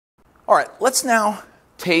All right, let's now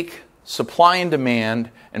take supply and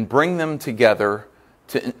demand and bring them together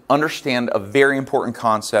to understand a very important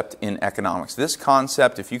concept in economics. This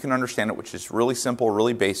concept, if you can understand it, which is really simple,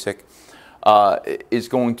 really basic, is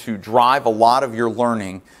going to drive a lot of your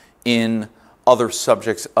learning in other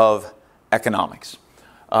subjects of economics.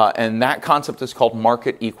 And that concept is called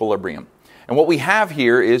market equilibrium. And what we have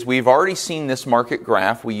here is we've already seen this market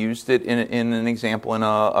graph. We used it in an example in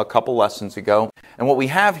a couple lessons ago. And what we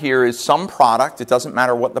have here is some product. It doesn't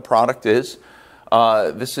matter what the product is.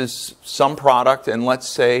 This is some product, and let's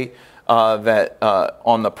say that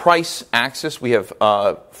on the price axis we have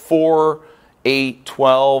 $4, $8, $12,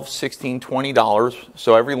 $16, $20.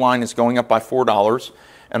 So every line is going up by $4.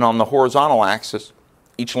 And on the horizontal axis,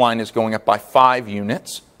 each line is going up by 5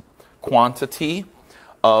 units, quantity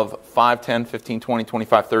of 5, 10, 15, 20,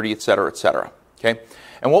 25, 30, etc., etc. Okay?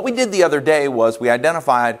 And what we did the other day was we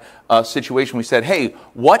identified a situation. We said, hey,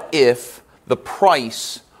 what if the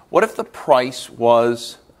price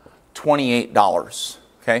was $28?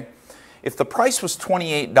 Okay? If the price was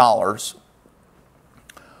 $28,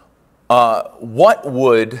 what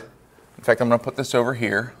would, in fact, I'm going to put this over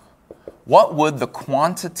here, what would the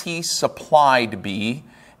quantity supplied be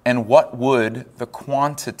and what would the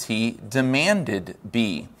quantity demanded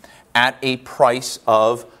be at a price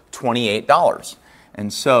of $28?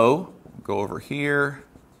 And so, go over here,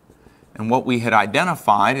 and what we had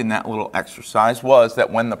identified in that little exercise was that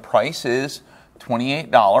when the price is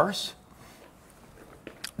 $28,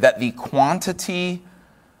 that the quantity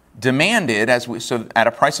demanded, so at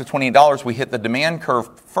a price of $28, we hit the demand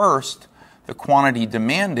curve first. The quantity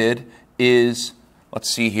demanded is, let's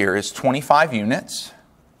see here, is 25 units.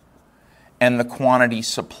 And the quantity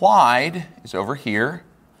supplied is over here,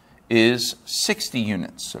 is 60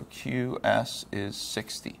 units. So QS is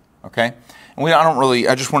 60. Okay? And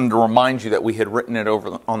I just wanted to remind you that we had written it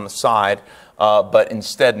over on the side, but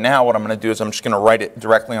instead now what I'm going to do is I'm just going to write it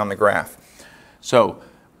directly on the graph. So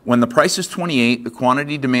when the price is 28, the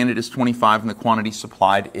quantity demanded is 25, and the quantity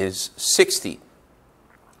supplied is 60.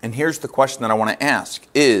 And here's the question that I want to ask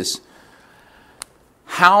is,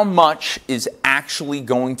 how much is actually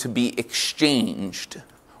going to be exchanged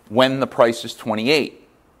when the price is 28?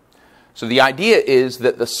 So the idea is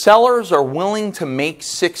that the sellers are willing to make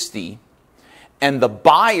 60 and the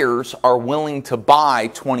buyers are willing to buy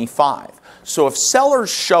 25. So if sellers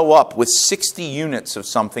show up with 60 units of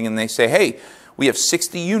something and they say, hey, we have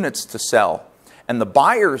 60 units to sell, and the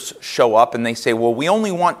buyers show up and they say, well, we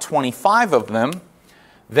only want 25 of them,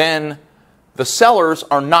 then the sellers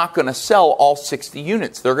are not going to sell all 60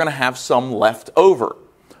 units. They're going to have some left over.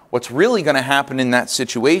 What's really going to happen in that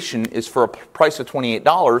situation is for a price of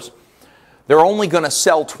 $28, they're only going to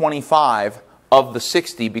sell 25 of the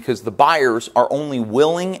 60 because the buyers are only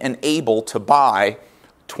willing and able to buy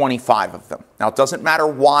 25 of them. Now, it doesn't matter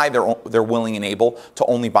why they're willing and able to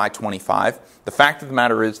only buy 25. The fact of the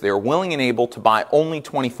matter is they're willing and able to buy only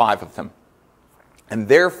 25 of them. And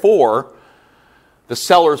therefore, the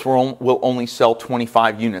sellers will only sell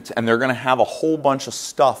 25 units, and they're going to have a whole bunch of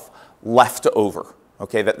stuff left over,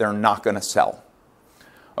 okay, that they're not going to sell.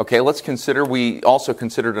 Okay, we also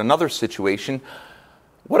considered another situation.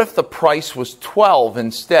 What if the price was 12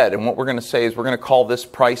 instead? And what we're going to say is we're going to call this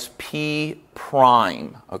price P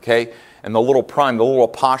prime, okay? And the little prime, the little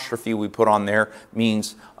apostrophe we put on there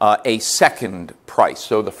means a second price.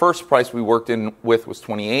 So the first price we worked with was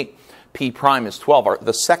 28. P prime is 12.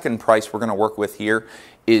 The second price we're going to work with here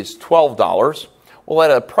is $12. Well,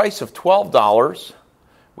 at a price of $12,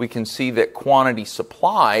 we can see that quantity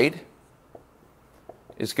supplied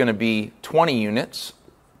is going to be 20 units,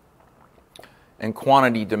 and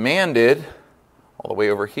quantity demanded, all the way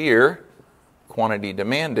over here, quantity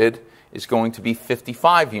demanded is going to be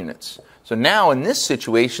 55 units. So now in this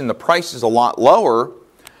situation, the price is a lot lower.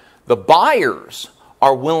 The buyers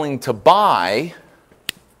are willing to buy,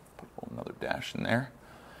 another dash in there.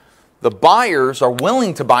 The buyers are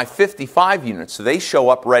willing to buy 55 units, so they show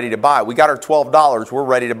up ready to buy. We got our $12, we're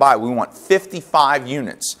ready to buy. We want 55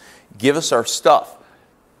 units. Give us our stuff.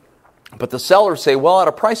 But the sellers say, well, at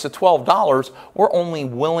a price of $12, we're only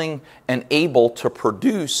willing and able to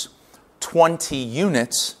produce 20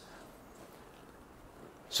 units,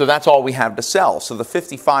 so that's all we have to sell. So the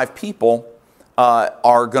 55 people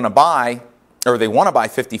are going to buy, or they want to buy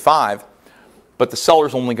 55, but the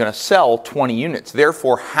seller's only going to sell 20 units.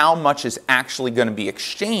 Therefore, how much is actually going to be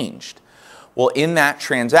exchanged? Well, in that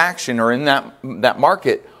transaction or in that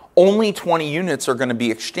market, only 20 units are going to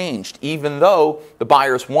be exchanged. Even though the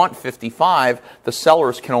buyers want 55, the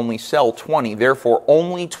sellers can only sell 20. Therefore,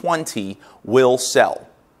 only 20 will sell.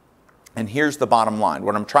 And here's the bottom line.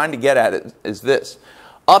 What I'm trying to get at is this.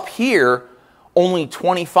 Up here, only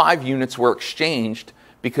 25 units were exchanged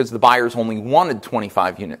because the buyers only wanted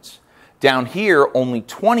 25 units. Down here, only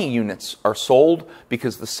 20 units are sold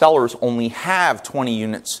because the sellers only have 20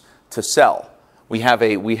 units to sell. We have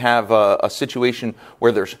a situation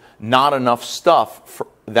where there's not enough stuff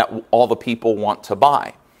that all the people want to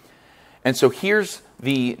buy. And so here's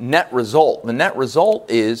the net result. The net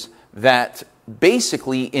result is that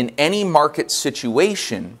basically in any market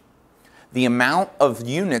situation, the amount of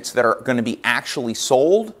units that are going to be actually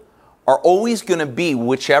sold are always going to be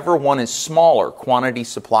whichever one is smaller, quantity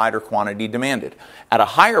supplied or quantity demanded. At a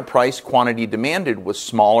higher price, quantity demanded was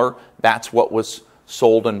smaller. That's what was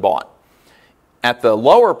sold and bought. At the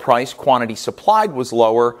lower price, quantity supplied was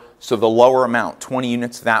lower, so the lower amount, 20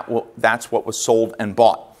 units, that's what was sold and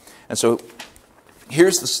bought. And so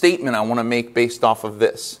here's the statement I want to make based off of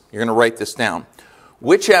this. You're going to write this down.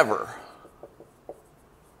 Whichever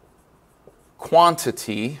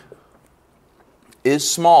quantity is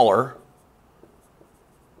smaller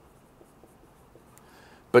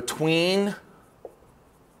between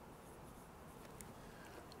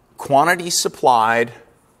quantity supplied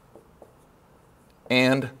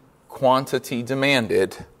and quantity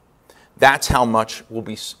demanded, that's how much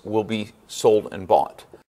will be sold and bought.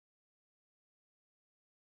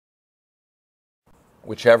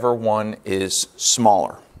 Whichever one is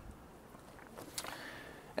smaller.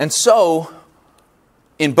 And so,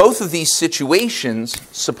 in both of these situations,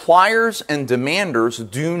 suppliers and demanders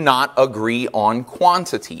do not agree on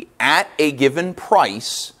quantity. At a given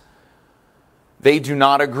price, they do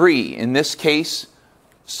not agree. In this case,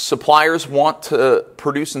 suppliers want to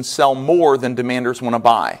produce and sell more than demanders want to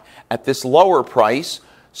buy. At this lower price,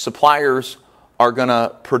 suppliers are going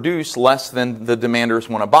to produce less than the demanders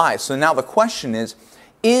want to buy. So now the question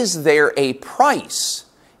is there a price?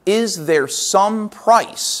 Is there some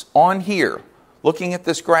price on here, looking at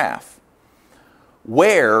this graph,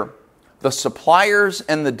 where the suppliers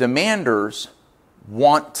and the demanders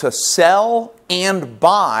want to sell and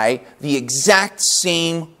buy the exact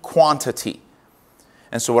same quantity?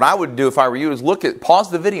 And so what I would do if I were you is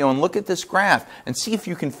pause the video and look at this graph and see if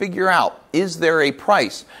you can figure out, is there a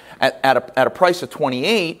price? At a price of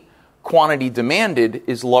 28, quantity demanded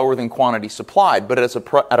is lower than quantity supplied, but at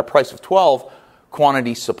a price of 12,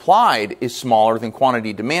 quantity supplied is smaller than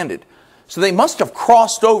quantity demanded. So they must have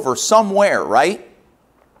crossed over somewhere, right?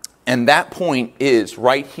 And that point is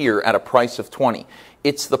right here at a price of 20.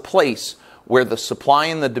 It's the place where the supply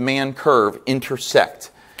and the demand curve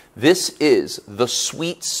intersect. This is the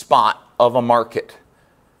sweet spot of a market.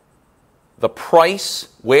 The price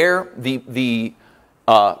where the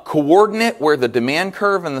coordinate where the demand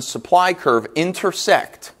curve and the supply curve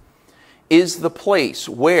intersect is the place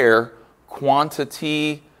where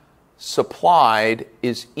quantity supplied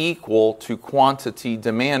is equal to quantity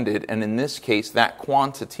demanded, and in this case that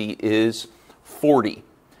quantity is 40.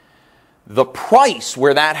 The price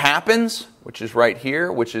where that happens, which is right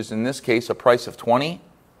here, which is in this case a price of 20,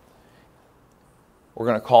 we're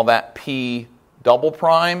going to call that P double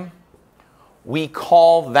prime. We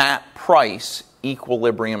call that price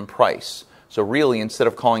equilibrium price. So really, instead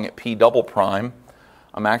of calling it P double prime,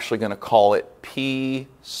 I'm actually going to call it P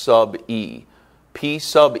sub E. P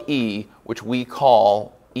sub E, which we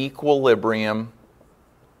call equilibrium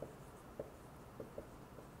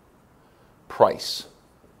price.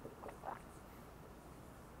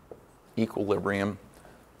 Equilibrium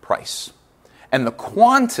price. And the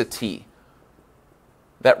quantity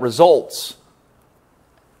that results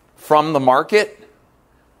from the market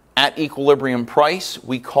at equilibrium price,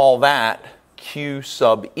 we call that Q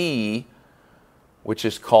sub E, which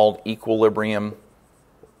is called equilibrium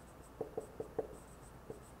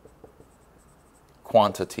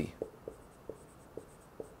quantity.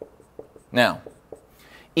 Now,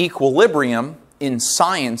 equilibrium in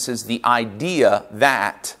science is the idea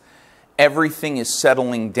that everything is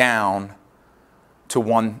settling down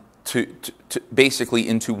to basically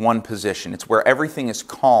into one position. It's where everything is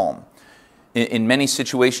calm. In many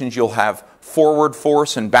situations, you'll have forward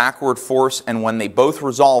force and backward force, and when they both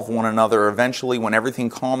resolve one another, eventually when everything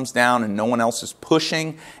calms down and no one else is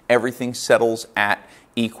pushing, everything settles at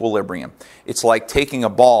equilibrium. It's like taking a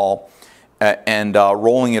ball and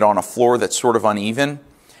rolling it on a floor that's sort of uneven,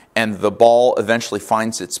 and the ball eventually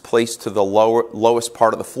finds its place to the lowest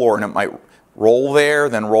part of the floor, and it might roll there,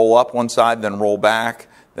 then roll up one side, then roll back,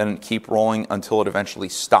 then keep rolling until it eventually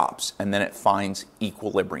stops, and then it finds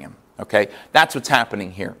equilibrium. Okay, that's what's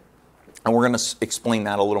happening here, and we're going to explain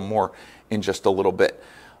that a little more in just a little bit.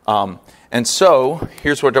 And so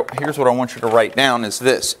here's what I want you to write down: is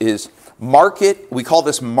this is market? We call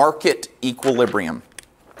this market equilibrium.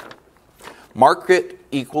 Market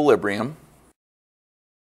equilibrium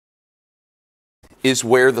is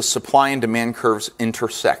where the supply and demand curves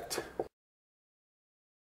intersect.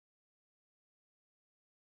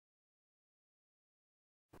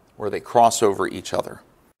 Where they cross over each other.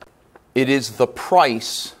 It is the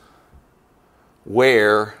price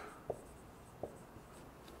where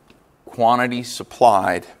quantity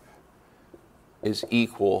supplied is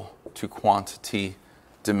equal to quantity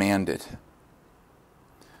demanded.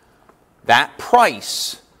 That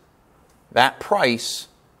price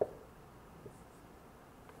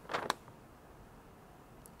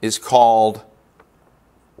is called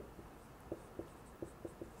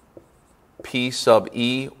P sub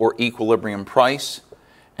E, or equilibrium price,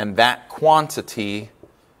 and that quantity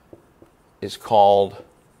is called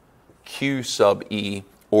Q sub E,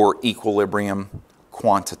 or equilibrium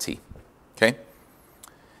quantity. Okay?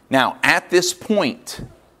 Now, at this point,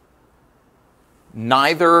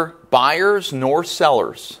 neither buyers nor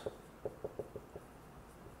sellers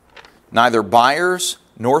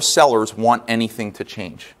want anything to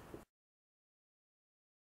change.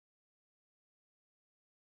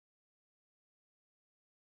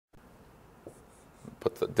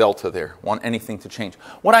 Put the delta there, want anything to change.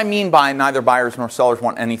 What I mean by neither buyers nor sellers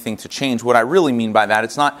want anything to change, what I really mean by that,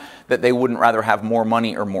 it's not that they wouldn't rather have more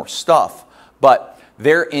money or more stuff, but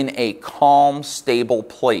they're in a calm, stable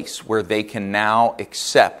place where they can now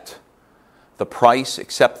accept the price,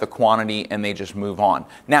 accept the quantity, and they just move on.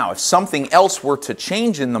 Now, if something else were to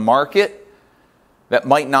change in the market that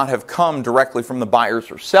might not have come directly from the buyers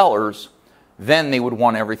or sellers, then they would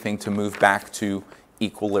want everything to move back to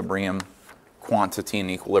equilibrium quantity and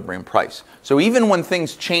equilibrium price. So even when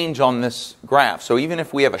things change on this graph, so even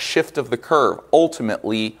if we have a shift of the curve,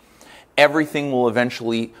 ultimately everything will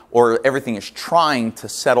eventually, or everything is trying to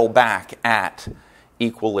settle back at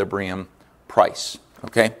equilibrium price.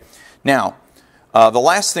 Okay? Now, the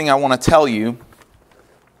last thing I want to tell you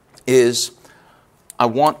is I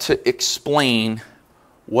want to explain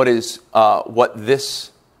what it's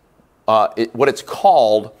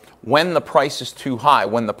called when the price is too high.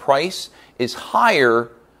 When the price is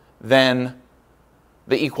higher than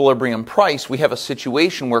the equilibrium price, we have a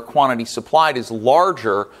situation where quantity supplied is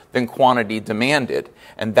larger than quantity demanded.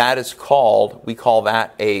 And that is called, we call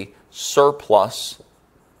that a surplus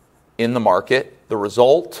in the market. The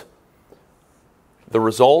result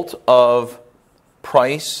of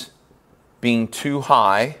price being too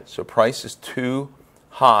high, so price is too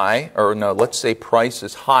high, or no, let's say price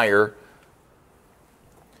is higher,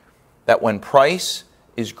 that when price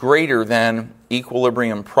is greater than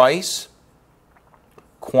equilibrium price,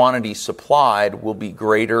 quantity supplied will be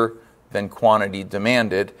greater than quantity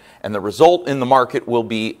demanded, and the result in the market will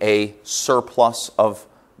be a surplus of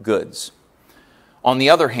goods. On the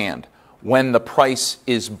other hand, when the price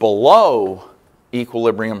is below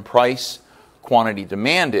equilibrium price, quantity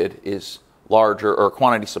demanded is larger, or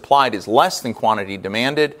quantity supplied is less than quantity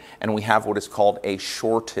demanded, and we have what is called a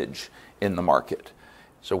shortage in the market.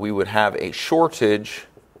 So we would have a shortage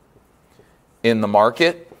in the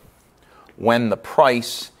market when the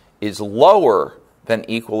price is lower than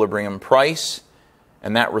equilibrium price,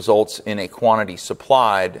 and that results in a quantity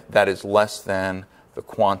supplied that is less than the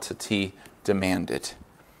quantity demanded.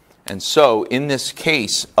 And so in this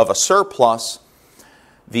case of a surplus,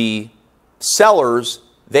 the sellers,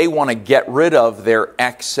 they want to get rid of their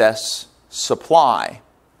excess supply.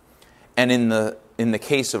 And in the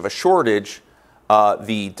case of a shortage,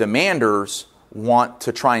 the demanders want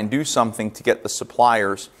to try and do something to get the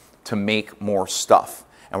suppliers to make more stuff.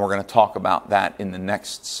 And we're going to talk about that in the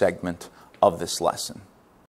next segment of this lesson.